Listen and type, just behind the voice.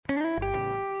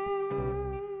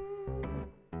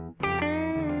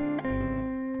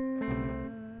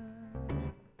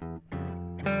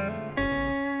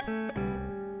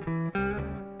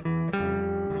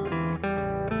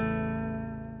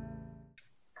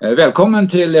Välkommen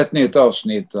till ett nytt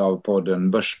avsnitt av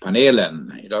podden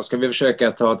Börspanelen. Idag ska vi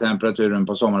försöka ta temperaturen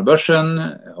på sommarbörsen,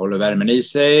 håller värmen i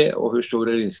sig och hur stor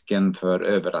är risken för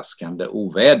överraskande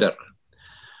oväder.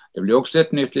 Det blir också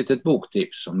ett nytt litet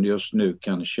boktips som du just nu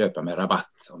kan köpa med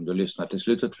rabatt om du lyssnar till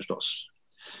slutet förstås.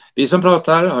 Vi som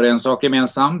pratar har en sak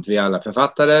gemensamt, vi är alla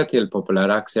författare till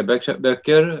populära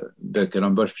aktieböcker, böcker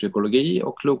om börspsykologi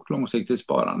och klokt långsiktigt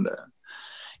sparande.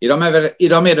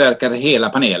 Idag medverkar hela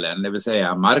panelen, det vill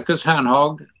säga Marcus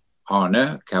Hernhag,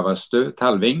 Arne Kavastu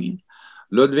Talving,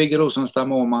 Ludvig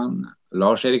Rosenstam Åman,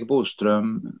 Lars-Erik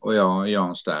Boström och jag,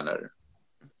 Jan Sterner.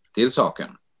 Till saken.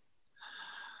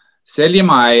 Sälj i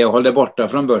maj och håll dig borta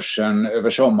från börsen över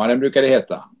sommaren brukar det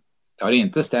heta. Det har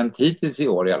inte stämt hittills i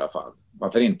år i alla fall.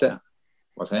 Varför inte?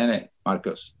 Vad säger ni,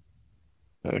 Marcus?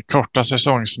 Korta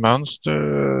säsongsmönster,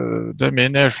 det är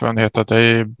min erfarenhet att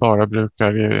det bara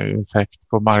brukar ge effekt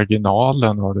på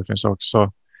marginalen och det finns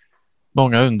också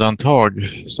många undantag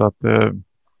så att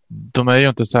de är ju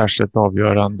inte särskilt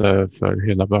avgörande för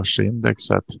hela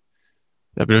börsindexet.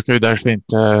 Jag brukar ju därför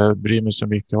inte bry mig så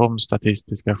mycket om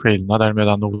statistiska skillnader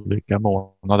mellan olika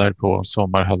månader på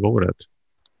sommarhalvåret.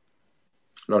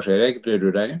 Lars-Erik, bryr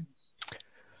du dig?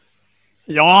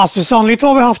 Ja, alltså sannolikt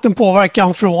har vi haft en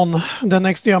påverkan från den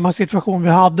extrema situation vi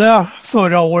hade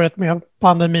förra året med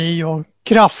pandemi och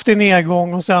kraftig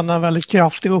nedgång och sen en väldigt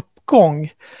kraftig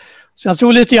uppgång. Så jag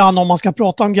tror lite grann om man ska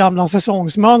prata om gamla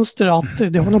säsongsmönster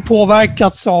att det har nog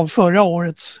påverkats av förra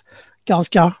årets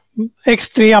ganska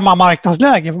extrema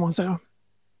marknadsläge får man säga.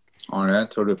 Arne,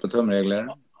 tror du på tumregler?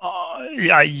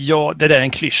 Ja, det där är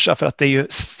en klyscha för att det är ju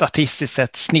statistiskt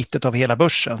sett snittet av hela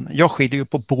börsen. Jag skiljer ju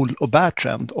på bull- och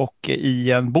bear-trend och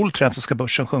i en bull-trend så ska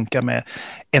börsen sjunka med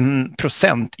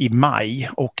 1% i maj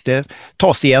och det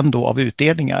tas igen då av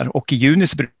utdelningar och i juni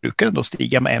så brukar den då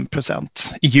stiga med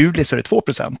 1%. I juli så är det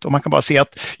 2% och man kan bara se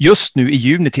att just nu i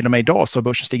juni till och med idag så har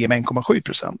börsen stigit med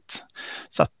 1,7%.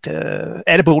 Så att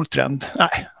är det bull-trend?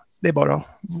 Nej, det är bara att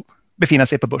befinna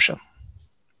sig på börsen.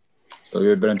 Så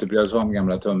vi behöver inte bry oss om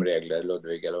gamla tumregler,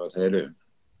 Ludvig, eller vad säger du?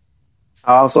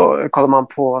 Alltså, kollar man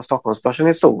på Stockholmsbörsen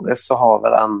historiskt så har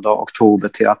väl ändå oktober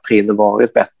till april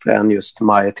varit bättre än just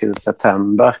maj till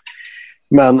september.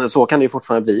 Men så kan det ju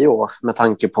fortfarande bli i år med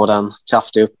tanke på den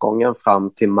kraftiga uppgången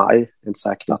fram till maj. Det är inte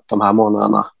säkert att de här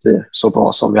månaderna blir så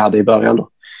bra som vi hade i början då.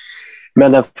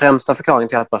 Men den främsta förklaringen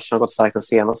till att börsen har gått starkt den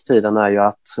senaste tiden är ju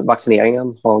att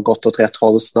vaccineringen har gått åt rätt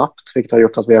håll snabbt, vilket har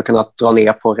gjort att vi har kunnat dra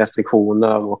ner på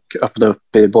restriktioner och öppna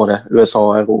upp i både USA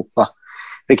och Europa,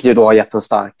 vilket ju då har gett en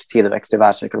stark tillväxt i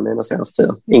världsekonomin den senaste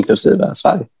tiden, inklusive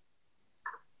Sverige.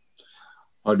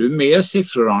 Har du mer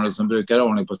siffror, Arne, som brukar ha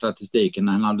ordning på statistiken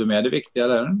än hade du med det viktiga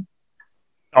där?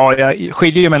 Ja, jag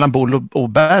skiljer ju mellan bull- och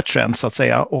bear-trend så att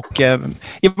säga och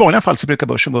i vanliga fall så brukar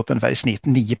börsen gå upp ungefär i snitt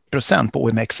 9% på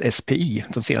OMX SPI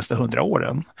de senaste 100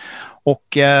 åren. Och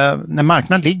när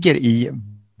marknaden ligger i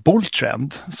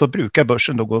bull-trend så brukar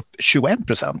börsen då gå upp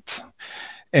 21%.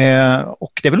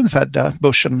 Och det är väl ungefär där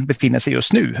börsen befinner sig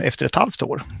just nu efter ett halvt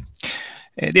år.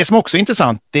 Det som också är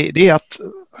intressant det är att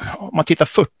om man tittar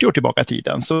 40 år tillbaka i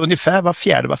tiden så ungefär var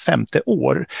fjärde, var femte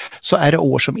år så är det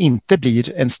år som inte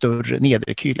blir en större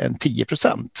nedrekyl än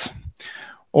 10%.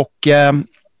 Och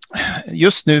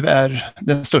just nu är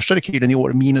den största rekylen i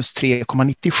år minus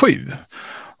 3,97.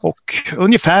 Och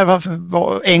ungefär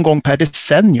en gång per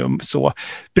decennium så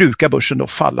brukar börsen då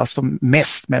falla som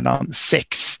mest mellan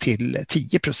 6 till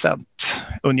 10%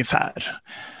 ungefär.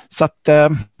 Så att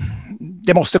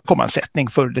det måste komma en sättning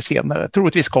förr eller senare.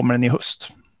 Troligtvis kommer den i höst.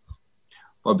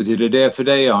 Vad betyder det för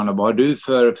dig, Arne? Vad har du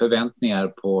för förväntningar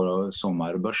på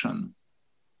sommarbörsen?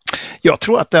 Jag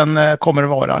tror att den kommer att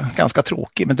vara ganska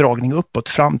tråkig med dragning uppåt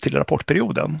fram till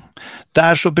rapportperioden.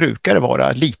 Där så brukar det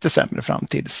vara lite sämre fram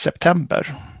till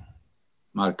september.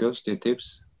 Marcus, ditt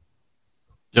tips?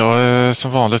 Jag är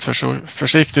som vanligt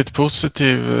försiktigt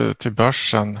positiv till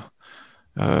börsen.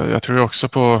 Jag tror också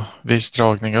på viss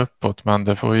dragning uppåt men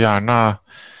det får gärna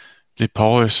bli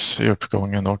paus i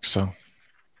uppgången också.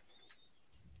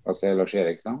 Vad säger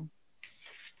Lars-Erik då?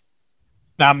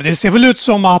 Nej, men det ser väl ut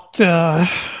som att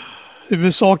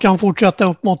USA kan fortsätta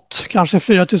upp mot kanske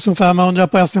 4500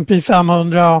 på S&P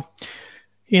 500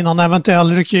 innan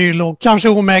eventuell rekyl och kanske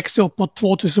OMX upp mot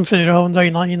 2400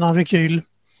 innan rekyl.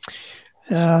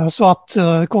 Så att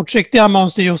kortsiktiga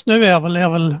mönster just nu är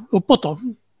väl uppåt då.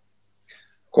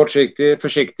 Kortsiktig,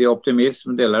 försiktig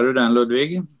optimism. Delar du den,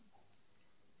 Ludvig?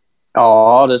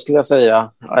 Ja, det skulle jag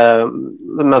säga.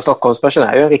 Men Stockholmsbörsen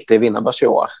är ju en riktig vinnarbörs i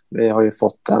år. Vi har ju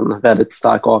fått en väldigt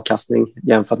stark avkastning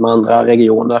jämfört med andra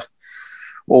regioner.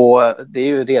 Och det är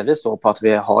ju delvis då på att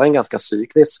vi har en ganska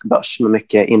cyklisk börs med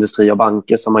mycket industri och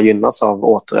banker som har gynnats av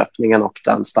återöppningen och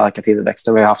den starka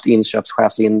tillväxten. Vi har haft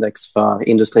inköpschefsindex för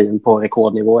industrin på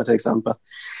rekordnivåer till exempel.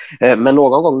 Men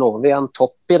någon gång når vi en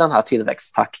topp i den här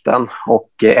tillväxttakten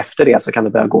och efter det så kan det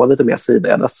börja gå lite mer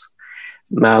sidledes.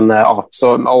 Men ja,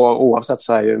 så, oavsett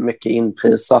så är ju mycket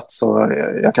inprisat, så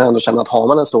jag kan ändå känna att har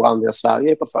man en stor andel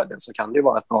Sverige i portföljen så kan det ju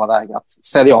vara ett bra väg att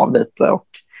sälja av lite och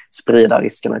sprida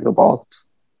riskerna globalt.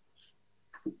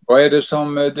 Vad är det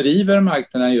som driver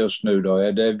marknaden just nu då?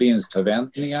 Är det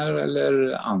vinstförväntningar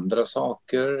eller andra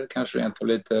saker? Kanske rent av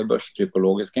lite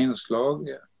börspsykologiska inslag?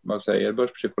 Vad säger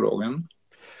börspsykologen?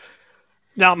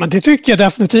 Ja, men det tycker jag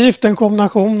definitivt. En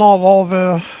kombination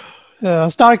av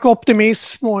stark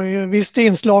optimism och visst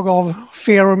inslag av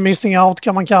fear of missing out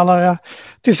kan man kalla det,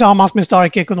 tillsammans med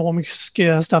stark ekonomisk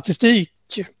statistik.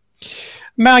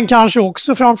 Men kanske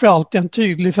också framförallt en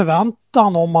tydlig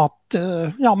förväntan om att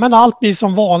men allt blir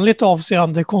som vanligt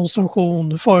avseende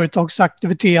konsumtion,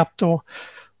 företagsaktivitet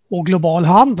och global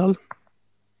handel.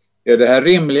 Är det här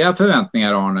rimliga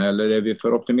förväntningar, Arne, eller är vi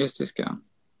för optimistiska?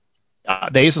 Ja,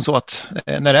 det är ju som så att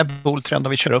när det är bulltrend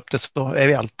och vi kör upp det så är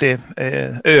vi alltid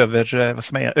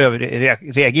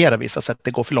överreagerar vi så att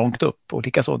det går för långt upp, och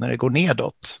likaså när det går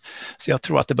nedåt. Så jag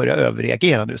tror att det börjar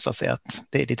överreagera nu, så att säga att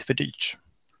det är lite för dyrt.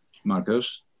 Marcus?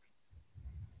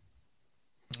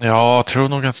 Ja, jag tror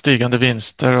nog att stigande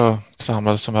vinster och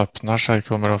samhälle som öppnar sig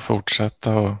kommer att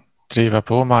fortsätta att driva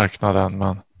på marknaden.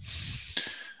 Men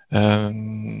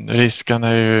risken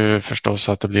är ju förstås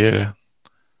att det blir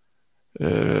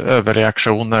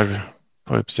överreaktioner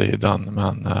på uppsidan.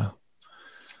 Men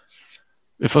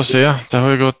vi får se. Det har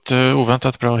ju gått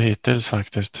oväntat bra hittills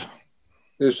faktiskt.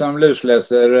 Du som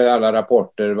lusläser alla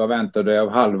rapporter, vad väntar du av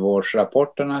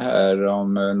halvårsrapporterna här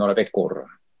om några veckor?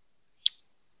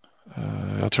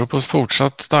 Jag tror på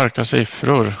fortsatt starka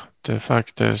siffror. Det är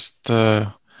faktiskt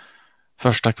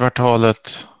första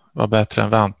kvartalet var bättre än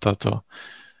väntat, och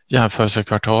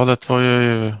jämförelsekvartalet var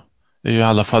ju, det är ju i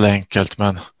alla fall enkelt,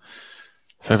 men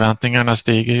förväntningarna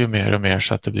stiger ju mer och mer,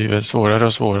 så att det blir väl svårare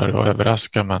och svårare att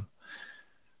överraska, men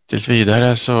tills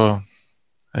vidare så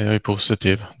är jag ju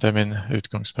positiv. Det är min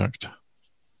utgångspunkt.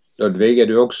 Ludvig, är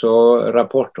du också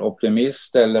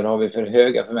rapportoptimist eller har vi för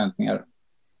höga förväntningar?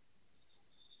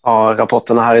 Ja,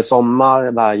 rapporterna här i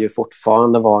sommar lär ju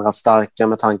fortfarande vara starka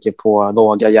med tanke på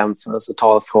låga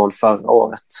jämförelsetal från förra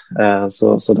året.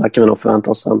 Så där kan vi nog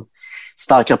förvänta oss en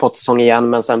stark rapportsäsong igen,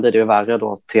 men sen blir det ju värre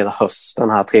då till hösten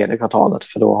här tredje kvartalet,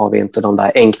 för då har vi inte de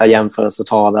där enkla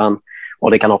jämförelsetalen,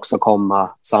 och det kan också komma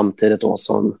samtidigt då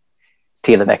som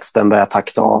tillväxten börjar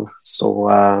takta av.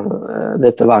 Så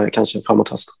lite värre kanske framåt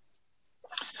hösten.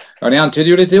 Ja, ni antyder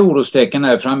ju lite orostecken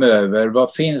här framöver.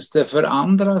 Vad finns det för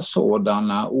andra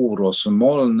sådana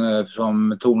orosmoln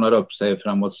som tornar upp sig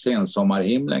framåt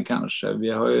sensommarhimlen kanske? Vi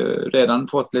har ju redan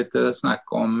fått lite snack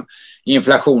om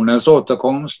inflationens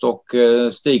återkomst och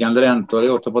stigande räntor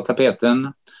är åter på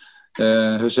tapeten.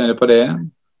 Hur ser ni på det?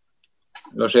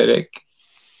 Lars-Erik?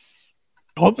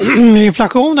 Ja,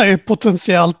 inflation är ju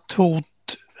potentiellt hot.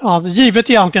 Ja, givet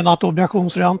egentligen att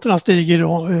obligationsräntorna stiger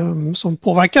och, som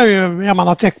påverkar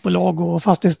ju techbolag och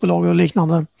fastighetsbolag och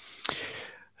liknande.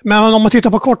 Men om man tittar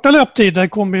på korta löptider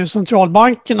kommer ju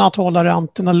centralbankerna att hålla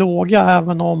räntorna låga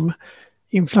även om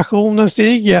inflationen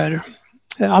stiger.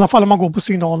 I alla fall om man går på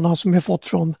signalerna som vi fått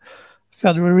från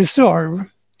Federal Reserve.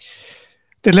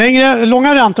 De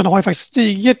långa räntorna har ju faktiskt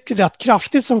stigit rätt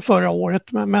kraftigt som förra året,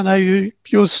 men är ju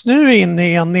just nu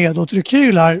inne i en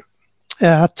nedåtrekyl här.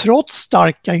 Trots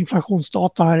starka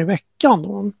inflationsdata här i veckan.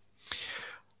 Då.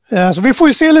 Så vi får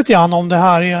ju se lite grann om det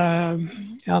här är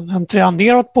en trend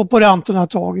neråt på räntorna ett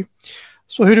tag.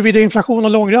 Så huruvida inflation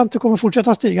och långräntor kommer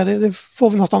fortsätta stiga, det får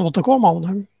vi nästan återkomma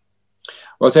om.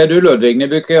 Vad säger du, Ludvig? Ni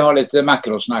brukar ju ha lite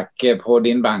makrosnack på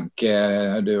din bank,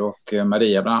 du och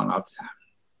Maria bland annat.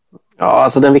 Ja,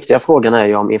 alltså den viktiga frågan är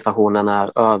ju om inflationen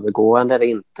är övergående eller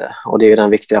inte. Och det är ju den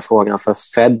viktiga frågan för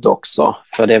Fed också.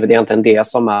 För det är väl egentligen det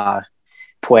som är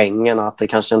poängen, att det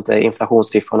kanske inte är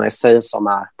inflationssiffrorna i sig som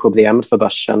är problemet för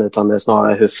börsen, utan det är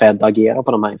snarare hur Fed agerar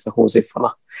på de här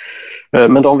inflationssiffrorna.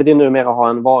 Men de vill ju numera ha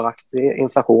en varaktig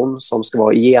inflation som ska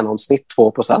vara i genomsnitt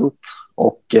 2%,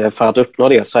 och för att uppnå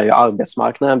det så är ju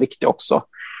arbetsmarknaden viktig också.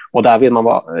 Och där vill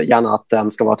man gärna att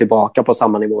den ska vara tillbaka på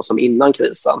samma nivå som innan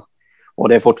krisen. Och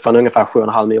det är fortfarande ungefär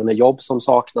 7,5 miljoner jobb som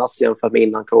saknas jämfört med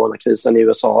innan coronakrisen i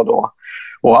USA då.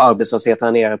 Och arbetslösheten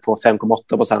är nere på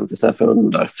 5,8% istället för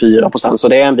under 4%. Så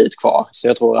det är en bit kvar. Så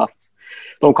jag tror att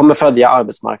de kommer följa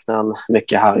arbetsmarknaden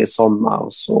mycket här i sommar.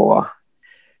 Och så,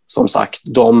 som sagt,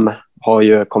 de har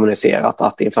ju kommunicerat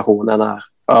att inflationen är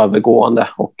övergående,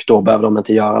 och då behöver de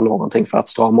inte göra någonting för att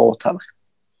strama åt heller.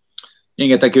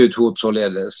 Inget akut hot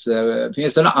således.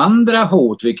 Finns det några andra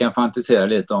hot vi kan fantisera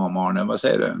lite om, Arne? Vad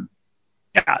säger du?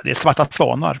 Ja, det är svarta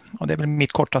svanar och det är väl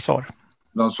mitt korta svar.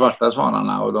 De svarta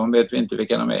svanarna, och de vet vi inte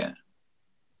vilka de är.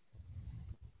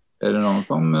 Är det någon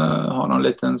som har någon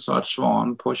liten svart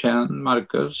svan på känn,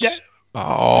 Marcus?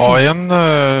 Ja,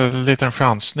 en liten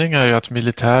chansning är ju att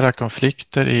militära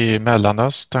konflikter i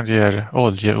Mellanöstern ger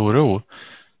oljeoro.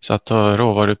 Så att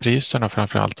råvarupriserna,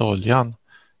 framförallt oljan,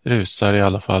 rusar i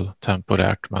alla fall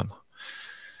temporärt. Men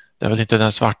det är väl inte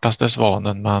den svartaste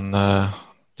svanen, men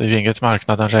det är ju inget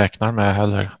marknaden räknar med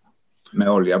heller. Med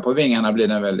olja på vingarna blir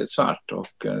den väldigt svart,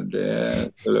 och det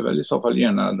skulle väl i så fall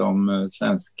gynna de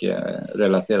svenska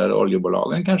relaterade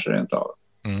oljebolagen kanske rent av.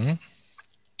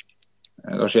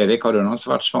 Lars-Erik, har du någon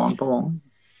svart svan på gång?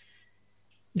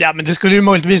 Ja, men det skulle ju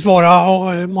möjligtvis vara,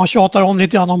 och man tjatar om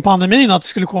lite grann om pandemin, att det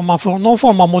skulle komma från någon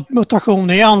form av mutation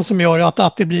igen som gör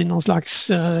att det blir någon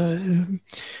slags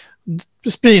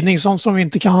spridning som vi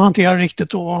inte kan hantera riktigt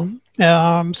då.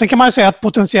 Sen kan man ju säga att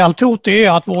potentiellt hot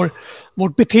är att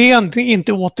vårt beteende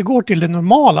inte återgår till det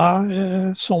normala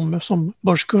som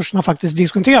börskurserna faktiskt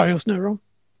diskuterar just nu då.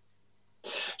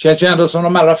 Känns ju ändå som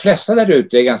de allra flesta där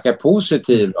ute är ganska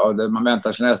positiva, och man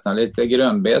väntar sig nästan lite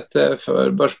grönbete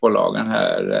för börsbolagen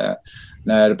här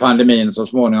när pandemin så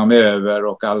småningom är över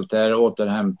och allt är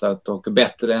återhämtat och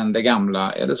bättre än det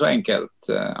gamla. Är det så enkelt,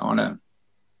 Arne?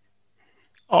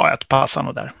 Ja, jag passar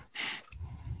nog där.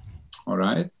 All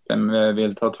right. Vem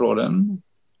vill ta tråden?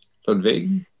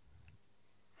 Ludvig?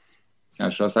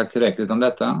 Kanske har sagt tillräckligt om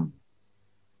detta?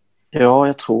 Ja,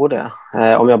 jag tror det.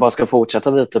 Om jag bara ska fortsätta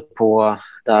lite på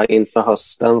där inför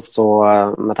hösten, så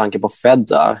med tanke på Fed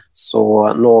där,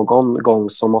 så någon gång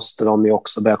så måste de ju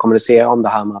också börja kommunicera om det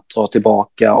här med att dra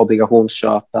tillbaka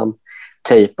obligationsköpen,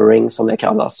 tapering som det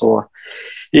kallas. Så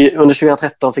under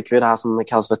 2013 fick vi det här som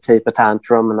kallas för taper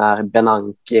tantrum, när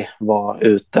Bernanke var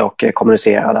ute och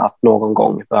kommunicerade att någon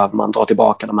gång behöver man dra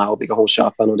tillbaka de här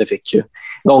obligationsköpen, och det fick ju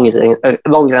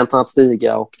långräntan att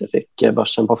stiga och det fick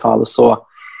börsen på fall. Så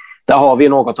där har vi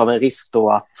något av en risk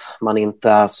då att man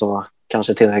inte är så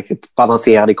kanske tillräckligt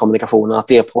balanserad i kommunikationen, att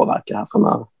det påverkar här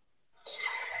framöver.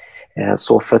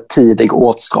 Så för tidig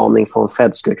åtstramning från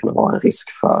Fed skulle kunna vara en risk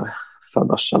för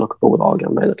börsen och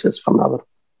bolagen möjligtvis framöver.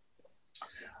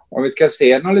 Om vi ska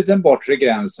se någon liten bortre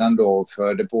gränsen då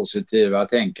för det positiva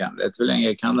tänkandet, hur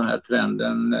länge kan den här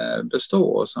trenden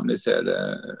bestå som ni ser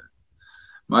det?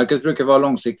 Marcus brukar vara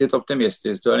långsiktigt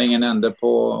optimistisk. Du har ingen ände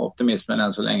på optimismen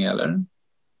än så länge, eller?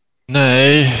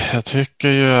 Nej, jag tycker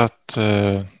ju att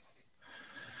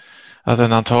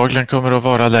den antagligen kommer att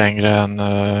vara längre än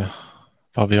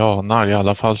vad vi anar. I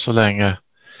alla fall så länge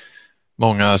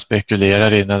många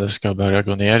spekulerar innan det ska börja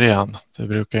gå ner igen. Det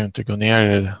brukar ju inte gå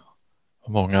ner,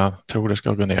 och många tror det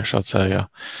ska gå ner så att säga.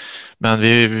 Men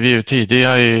vi är ju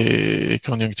tidiga i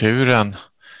konjunkturen.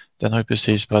 Den har ju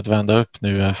precis börjat vända upp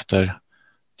nu efter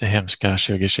det hemska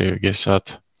 2020, så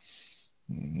att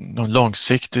någon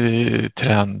långsiktig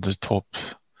trendtopp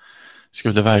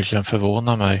skulle verkligen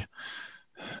förvåna mig.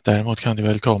 Däremot kan det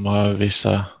väl komma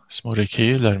vissa små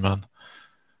rekyler, men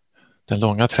den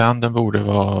långa trenden borde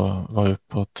vara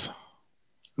uppåt.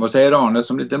 Vad säger Arne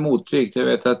som lite motvikt? Jag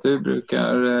vet att du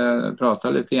brukar prata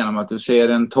lite grann om att du ser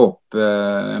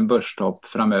en börstopp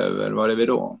framöver. Var är vi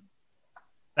då?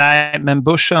 Nej, men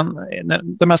börsen,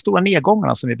 de här stora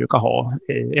nedgångarna som vi brukar ha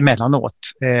emellanåt,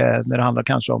 när det handlar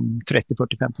kanske om 30,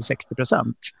 40, 50,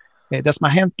 60%. Det som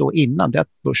har hänt då innan, det är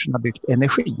att börsen har byggt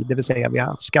energi, det vill säga vi har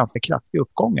haft ganska kraftiga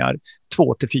uppgångar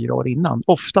 2 till 4 år innan,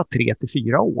 ofta 3 till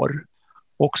 4 år.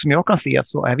 Och som jag kan se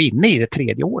så är vi inne i det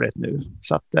 3:e året nu.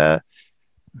 Så att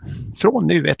från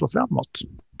nu 1 år framåt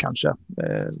kanske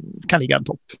kan ligga en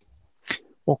topp.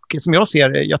 Och som jag ser,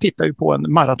 jag tittar ju på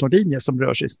en maratonlinje som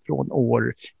rör sig från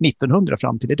år 1900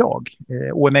 fram till idag.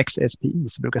 OMX SPI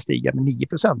som brukar stiga med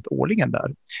 9% årligen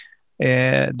där.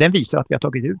 Den visar att vi har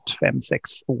tagit ut 5-6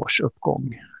 års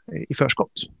uppgång i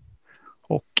förskott.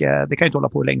 Och det kan ju inte hålla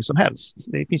på hur länge som helst.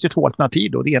 Det finns ju 2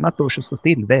 alternativ då. Det ena är att börsen står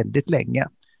still väldigt länge.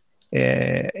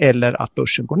 Eller att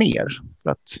börsen går ner. För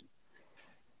att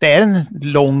det är en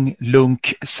lång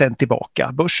lunk sen tillbaka.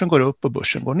 Börsen går upp och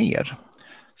börsen går ner.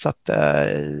 Så att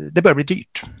det börjar bli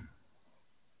dyrt.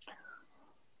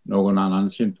 Någon annan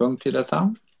synpunkt till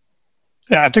detta?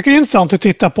 Ja, jag tycker det är intressant att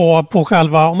titta på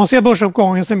själva. Om man ser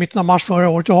börsuppgången sedan mitten av mars förra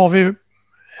året, då har vi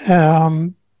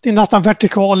det är nästan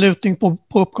vertikal lutning på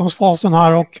uppgångsfasen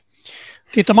här, och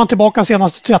tittar man tillbaka de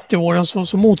senaste 30 åren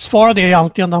så motsvarar det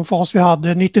egentligen den fas vi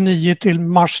hade 99 till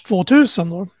mars 2000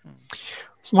 då.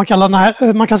 Så man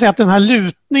kan säga att den här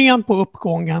lutningen på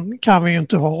uppgången kan vi ju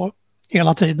inte ha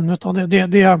hela tiden, utan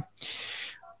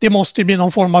det måste bli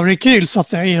någon form av rekyl så att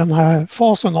säga i den här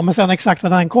fasen då. Men sen exakt när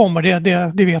den kommer,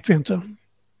 det vet vi inte.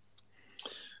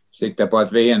 Sikta på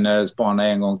att vi hinner spana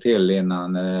en gång till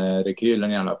innan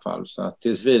rekylen i alla fall. Så att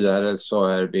tills vidare så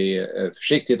är vi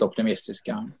försiktigt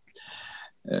optimistiska.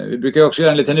 Vi brukar också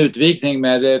göra en liten utvikning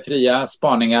med fria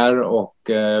spaningar och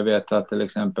jag vet att till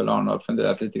exempel Arne har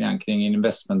funderat lite grann kring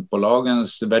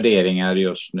investmentbolagens värderingar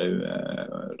just nu.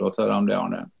 Låt höra om det,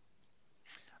 Arne.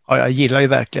 Ja, jag gillar ju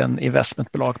verkligen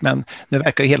investmentbolag, men nu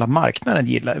verkar ju hela marknaden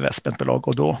gilla investmentbolag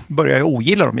och då börjar jag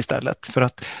ogilla dem istället för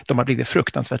att de har blivit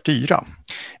fruktansvärt dyra.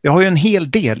 Vi har ju en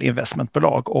hel del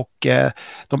investmentbolag och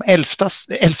de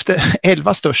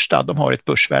 11 största, de har ett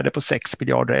börsvärde på 6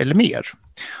 miljarder eller mer.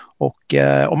 Och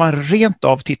om man rent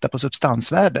av tittar på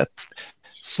substansvärdet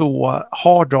så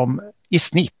har de i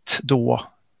snitt då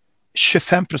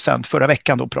 25%, förra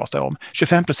veckan då pratade jag om,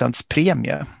 25%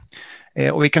 premie.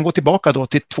 Och vi kan gå tillbaka då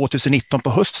till 2019 på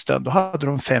hösten, då hade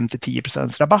de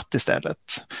 5-10% rabatt istället.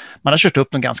 Man har kört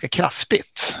upp dem ganska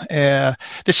kraftigt.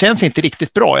 Det känns inte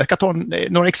riktigt bra. Jag kan ta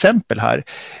några exempel här.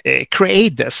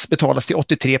 Creades betalas till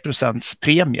 83%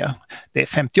 premie. Det är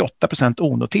 58%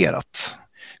 onoterat.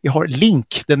 Vi har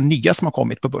Link, den nya som har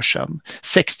kommit på börsen.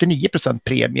 69%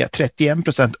 premie,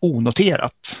 31%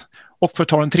 onoterat. Och för att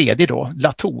ta den tredje då,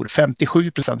 Latour,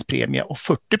 57% premie och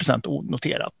 40%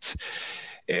 onoterat.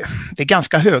 Det är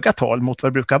ganska höga tal mot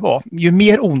vad det brukar vara. Ju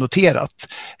mer onoterat,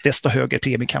 desto högre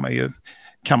premie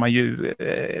kan man ju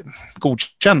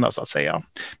godkänna så att säga.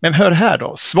 Men hör här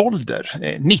då, Svolder,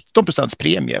 19%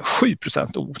 premie,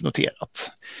 7%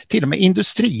 onoterat. Till och med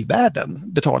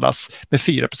Industrivärden betalas med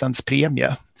 4%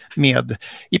 premie med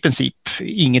i princip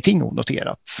ingenting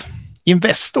onoterat.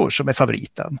 Investor som är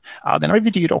favoriten, ja, den har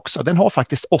blivit dyr också. Den har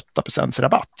faktiskt 8%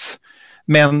 rabatt.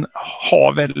 Men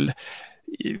har väl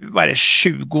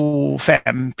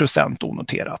 25%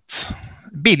 onoterat.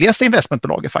 Billigaste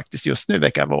investmentbolaget faktiskt just nu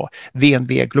verkar vara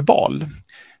VNV Global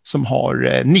som har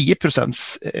 9%,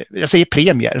 jag säger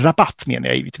premie, rabatt menar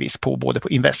jag givetvis på både på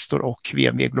Investor och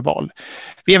VNV Global.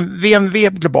 VNV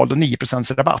Global har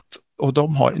 9% rabatt och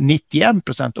de har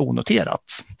 91%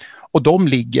 onoterat. Och de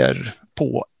ligger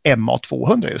på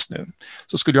MA200 just nu.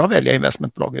 Så skulle jag välja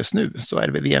investmentbolag just nu så är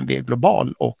det VNV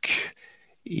Global och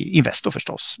Investor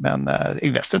förstås, men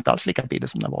Investor är inte alls lika billig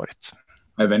som det har varit.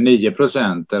 Även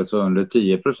 9%, alltså under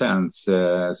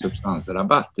 10%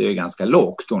 substansrabatt är ju ganska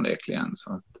lågt onekligen.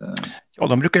 Så att, ja,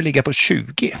 de brukar ligga på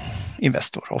 20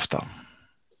 Investor ofta.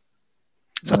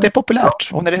 Så att det är populärt.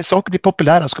 Och när det saker blir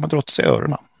populära så kan man dra åt sig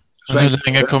öronen. Men hur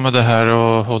länge kommer det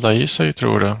här att hålla i sig,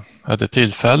 tror du? Är det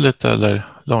tillfälligt eller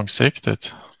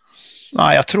långsiktigt?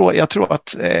 Nej, jag tror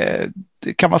att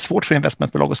det kan vara svårt för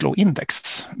investmentbolag att slå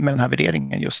index med den här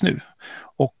värderingen just nu.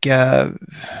 Och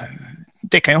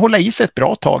det kan ju hålla i sig ett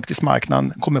bra tag tills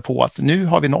marknaden kommer på att nu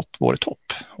har vi nått vår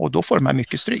topp. Och då får de här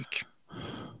mycket stryk.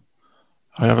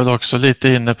 Ja, jag är väl också lite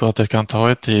inne på att det kan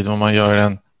ta ett tid om man gör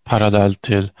en parallell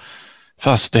till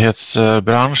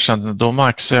fastighetsbranschen. De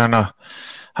aktierna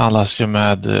handlas ju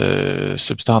med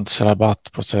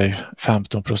substansrabatt på sig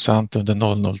 15% under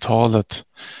 00-talet.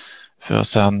 För att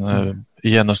sen i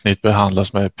genomsnitt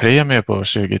behandlas med premie på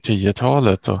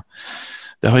 2010-talet. Och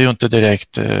det har ju inte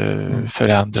direkt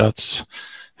förändrats.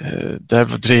 Där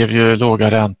drev ju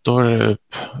låga räntor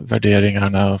upp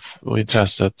värderingarna och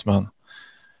intresset. Men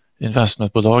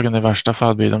investmentbolagen i värsta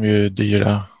fall blir de ju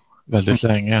dyra väldigt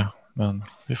länge. Men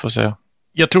vi får se.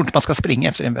 Jag tror inte man ska springa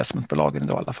efter investmentbolagen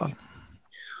då i alla fall.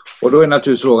 Och då är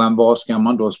naturligtvis frågan, vad ska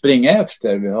man då springa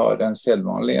efter? Vi har den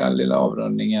sedvanliga lilla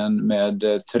avrundningen med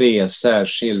 3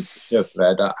 särskilt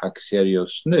köpvärda aktier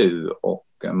just nu. Och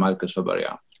Marcus får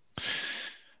börja.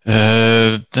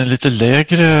 Den lite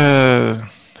lägre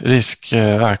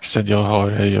riskaktien jag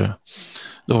har är ju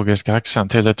lågriskaktien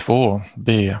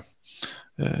Tele2B.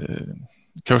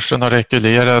 Kursen har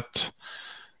rekylerat,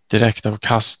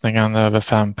 direktavkastningen över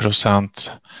 5%.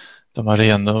 De har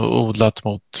renodlat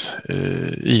mot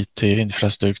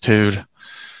IT-infrastruktur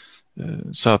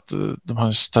så att de har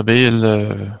en stabil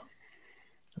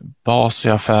bas i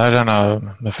affärerna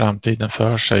med framtiden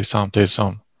för sig samtidigt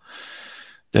som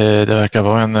det verkar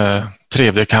vara en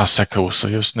trevlig kassako. Så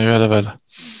just nu är det väl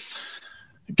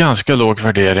ganska låg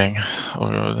värdering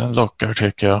och den lockar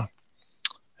tycker jag.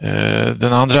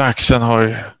 Den andra aktien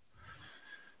har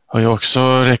ju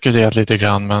också rekylerat lite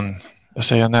grann, men jag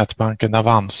säger nätbanken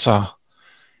Avanza.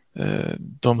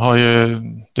 De har ju,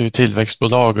 det är ju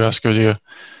tillväxtbolag och jag skulle ju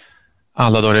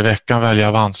alla dagar i veckan välja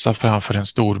Avanza framför en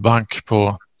storbank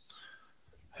på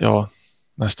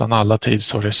nästan alla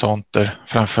tidshorisonter,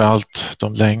 framförallt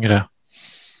de längre.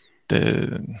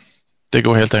 Det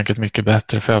går helt enkelt mycket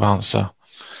bättre för Avanza.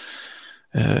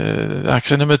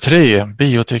 Aktie nummer 3,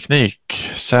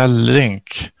 bioteknik,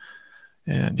 Cellink.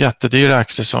 En jättedyr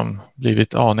aktie som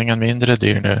blivit aningen mindre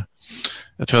dyr nu.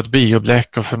 Jag tror att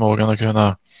biobläck och förmågan att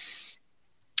kunna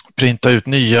printa ut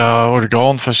nya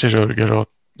organ för kirurger och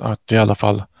att i alla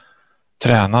fall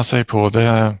träna sig på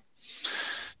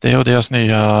det och deras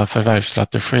nya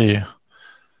förvärvsstrategi.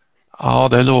 Ja,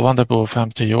 det är lovande på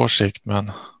 5-10 års sikt,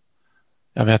 men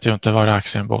jag vet ju inte var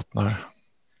aktien bottnar.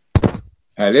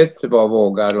 Härligt. Vad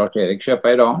vågar Lars-Erik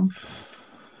köpa idag?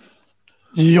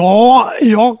 Ja,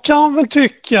 jag kan väl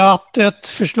tycka att ett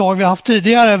förslag vi haft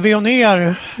tidigare,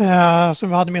 Veoneer, som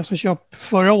vi hade med som köp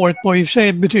förra året på i och för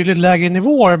sig betydligt lägre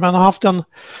nivåer, men aktien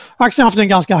har haft en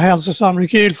ganska hälsosam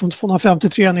rekyl från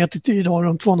 253 ner till idag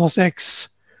runt 206.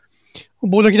 Och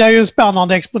bolaget är ju en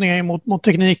spännande exponering mot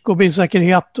teknik och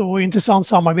bilsäkerhet och intressant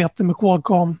samarbete med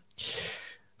Qualcomm.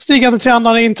 Stigande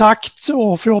trenden är intakt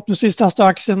och förhoppningsvis testar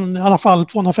aktien i alla fall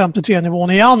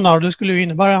 253-nivån igen, och det skulle ju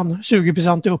innebära en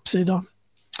 20% uppsida.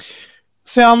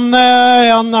 Sen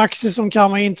en aktie som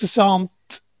kan vara intressant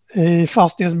i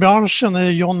fastighetsbranschen är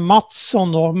John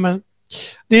Mattsson då, men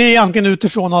det är egentligen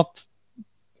utifrån att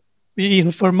vi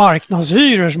inför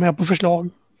marknadshyror som är på förslag.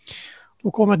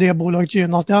 Då kommer det bolaget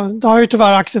gynnas. Det har ju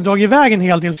tyvärr aktien dragit iväg en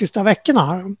hel del sista veckorna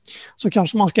här. Så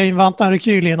kanske man ska invänta en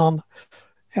rekyl innan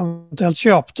eventuellt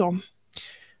köp då.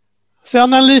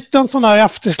 Sen en liten sån här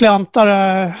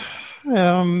eftersläntare.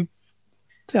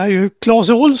 Det är ju Clas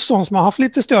Ohlson som har haft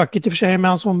lite stökigt i och för sig,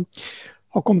 men som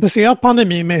har kompenserat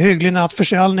pandemin med hygglig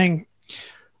nätförsäljning.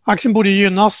 Aktien borde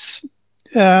gynnas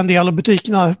en del av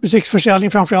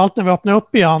butiksförsäljning, framförallt när vi öppnar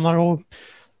upp igen. Och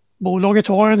bolaget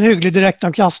har en hygglig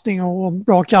direktavkastning och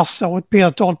bra kassa och ett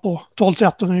P/tal på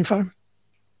 12-13 ungefär.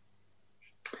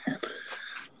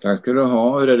 Tack ska du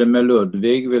ha. Hur är det med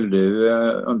Ludvig? Vill du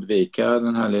undvika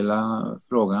den här lilla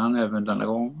frågan även denna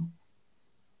gång?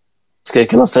 Ska jag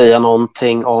kunna säga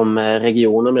någonting om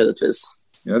regioner möjligtvis?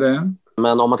 Ja, det.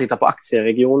 Men om man tittar på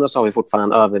aktieregioner så har vi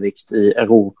fortfarande en övervikt i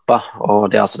Europa. Och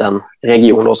det är alltså den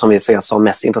region som vi ser som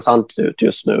mest intressant ut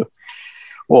just nu.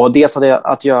 Och dels har det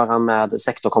att göra med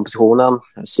sektorkompositionen.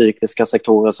 Cykliska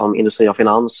sektorer som industri och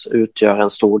finans utgör en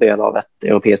stor del av ett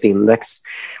europeiskt index.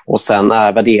 Och sen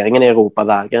är värderingen i Europa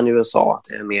lägre än i USA.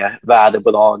 Det är mer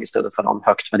värdebolag istället för de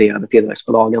högt värderade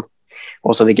tillväxtbolagen.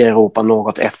 Och så ligger Europa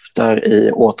något efter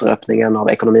i återöppningen av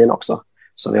ekonomin också.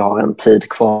 Så vi har en tid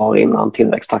kvar innan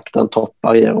tillväxttakten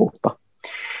toppar i Europa.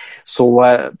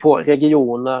 Så på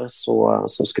regioner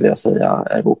så skulle jag säga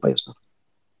Europa just nu.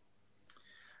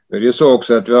 Det är ju så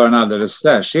också att vi har en alldeles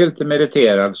särskilt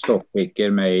meriterad stockpicker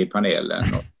med i panelen.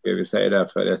 Och vi säger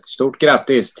därför ett stort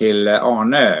grattis till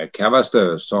Arne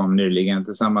Kavastö som nyligen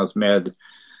tillsammans med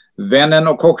vännen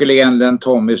och hockeylegenden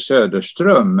Tommy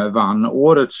Söderström vann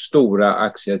årets stora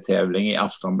aktietävling i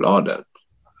Aftonbladet.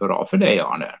 Hurra för dig,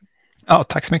 Arne. Ja,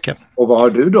 tack så mycket. Och vad har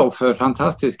du då för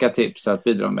fantastiska tips att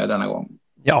bidra med denna gång?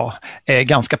 Ja,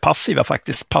 ganska passiva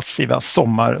faktiskt. Passiva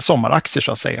sommaraktier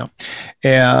så att säga.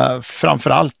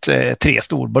 Framförallt 3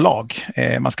 storbolag.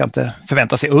 Man ska inte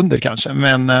förvänta sig under kanske,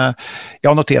 men jag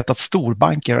har noterat att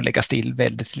storbanker har legat still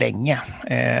väldigt länge.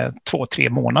 2-3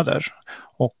 månader.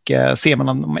 Och ser man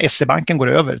om SE-banken går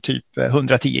över typ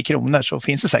 110 kronor så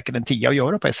finns det säkert en 10 att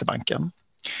göra på SE-banken.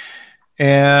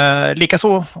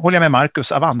 Likaså håller jag med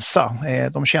Marcus, Avanza.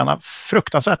 De tjänar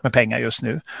fruktansvärt med pengar just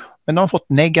nu. Men de har fått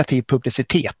negativ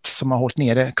publicitet som har hållit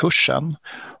nere kursen.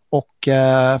 Och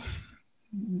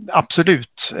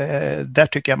absolut, där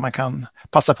tycker jag man kan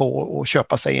passa på att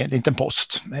köpa sig en liten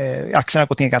post. Aktien har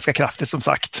gått ner ganska kraftigt som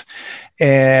sagt.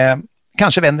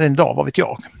 Kanske vänder den idag, vad vet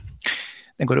jag.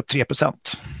 Den går upp 3%.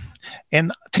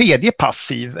 En tredje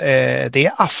passiv, det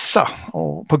är Assa.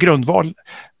 Och på grundval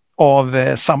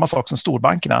av samma sak som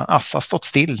storbankerna. Assa har stått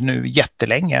still nu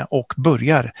jättelänge och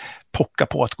börjar pocka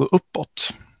på att gå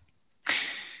uppåt.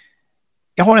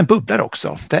 Jag har en bubblare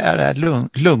också. Det är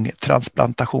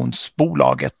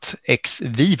lungtransplantationsbolaget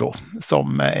Ex-Vivo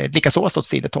som likaså har stått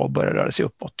still ett tag och börjar röra sig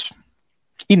uppåt.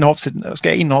 Ska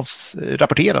jag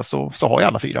innehavsrapportera så har jag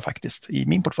alla 4 faktiskt i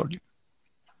min portfölj.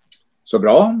 Så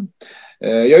bra.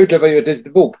 Jag utlovar ju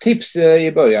ett boktips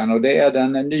i början och det är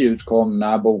den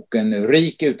nyutkomna boken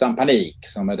Rik utan panik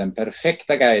som är den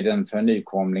perfekta guiden för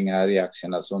nykomlingar i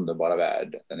aktiernas underbara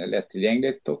värld. Den är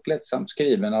lättillgängligt och lättsamt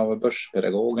skriven av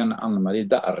börspedagogen Ann-Marie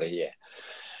Darje.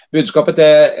 Budskapet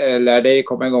är lär dig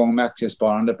komma igång med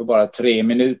aktiesparande på bara 3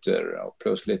 minuter och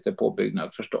plus lite påbyggnad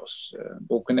förstås.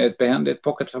 Boken är ett behändigt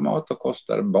pocketformat och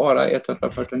kostar bara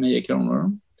 149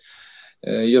 kronor.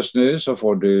 Just nu så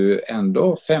får du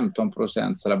ändå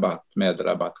 15% rabatt med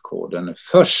rabattkoden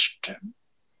FÖRST.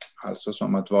 Alltså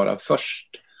som att vara först.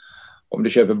 om du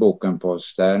köper boken på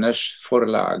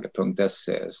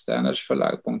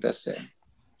sternersförlag.se.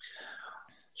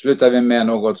 Slutar vi med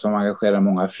något som engagerar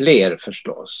många fler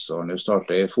förstås. Och nu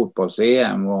startar ju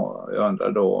fotbolls-EM och jag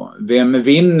undrar då, vem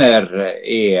vinner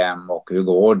EM och hur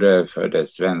går det för det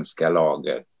svenska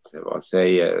laget? Vad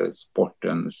säger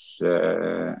sportens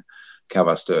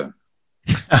Kavastö?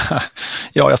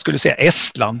 Ja, jag skulle säga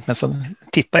Estland, men så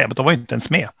tittar jag, men de var ju inte ens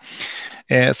med.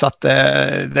 Så att det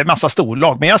är en massa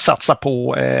storlag, men jag satsar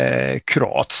på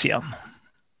Kroatien.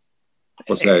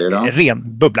 Och Sverige då?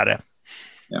 Ren bubblare.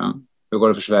 Ja. Hur går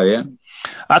det för Sverige?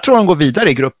 Jag tror de går vidare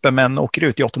i gruppen men åker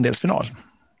ut i åttondelsfinal.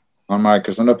 Har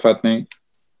Marcus någon uppfattning?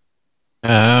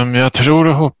 Jag tror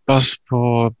och hoppas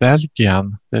på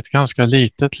Belgien. Det är ett ganska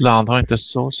litet land, har inte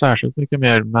så särskilt mycket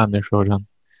mer människor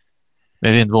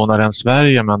mer invånare än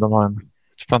Sverige, men de har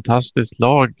ett fantastiskt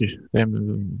lag. Det är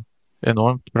en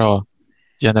enormt bra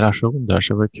generation där,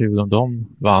 så det var kul om de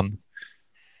vann.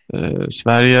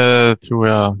 Sverige tror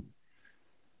jag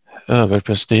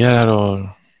överpresterar och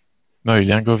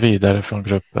möjligen går vidare från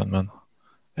gruppen, men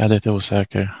jag är lite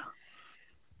osäker.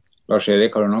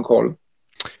 Lars-Erik, har du någon koll?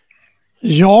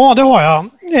 Ja, det har jag.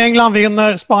 England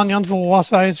vinner, Spanien 2,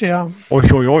 Sverige 3.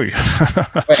 Oj.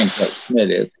 Enkelt,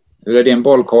 smidigt. Hur är din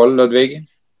bollkoll, Ludvig?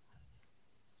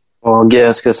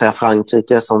 Jag skulle säga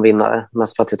Frankrike som vinnare,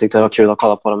 mest för att jag tyckte det var kul att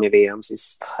kolla på dem i VM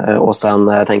sist. Och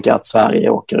sen tänker jag att Sverige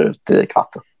åker ut i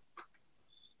kvarten.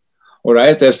 All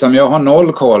right, eftersom jag har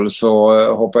 0 koll så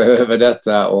hoppar jag över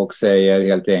detta och säger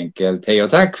helt enkelt hej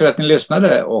och tack för att ni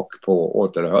lyssnade och på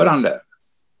återhörande.